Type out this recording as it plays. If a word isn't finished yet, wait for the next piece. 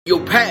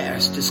Your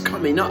past is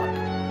coming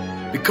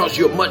up because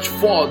you're much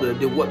farther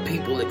than what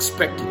people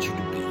expected you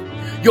to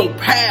be. Your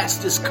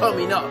past is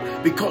coming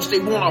up because they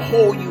want to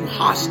hold you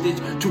hostage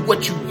to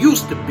what you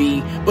used to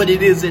be, but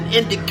it is an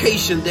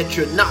indication that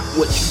you're not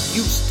what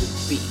you used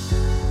to be.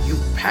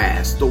 You've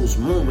passed those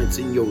moments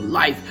in your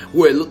life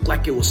where it looked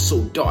like it was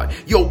so dark.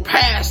 Your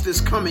past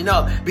is coming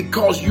up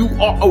because you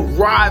are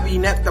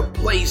arriving at the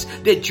place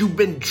that you've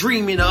been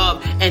dreaming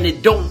of, and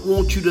it don't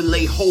want you to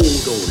lay hold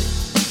on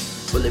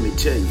it. But let me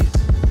tell you,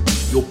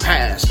 your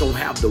past don't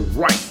have the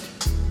right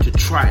to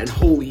try and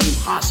hold you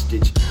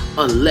hostage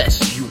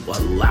unless you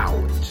allow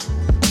it.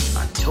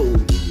 I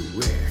told you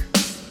you're rare.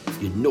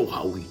 You know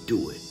how we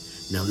do it.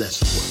 Now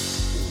let's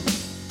work.